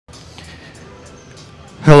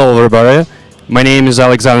everybody. My name is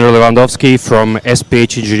Alexander Lewandowski from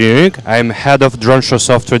SPH Engineering. I'm head of Drone Show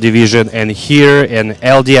Software Division, and here in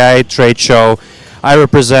LDI trade show, I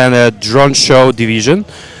represent a Drone Show division.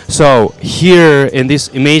 So here in this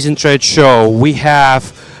amazing trade show, we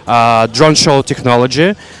have Drone Show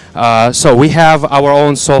technology. So we have our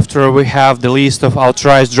own software, we have the list of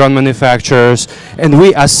authorized drone manufacturers, and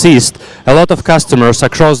we assist a lot of customers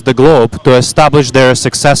across the globe to establish their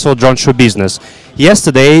successful drone show business.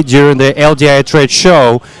 Yesterday, during the LDI trade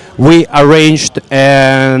show, we arranged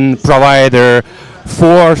and provided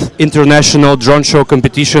fourth International Drone Show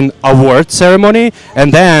Competition Award ceremony,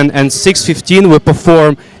 and then at 6:15 we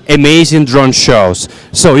perform amazing drone shows.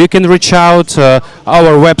 So you can reach out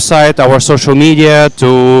our website, our social media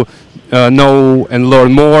to know and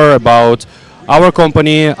learn more about our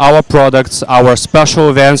company, our products, our special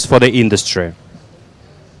events for the industry.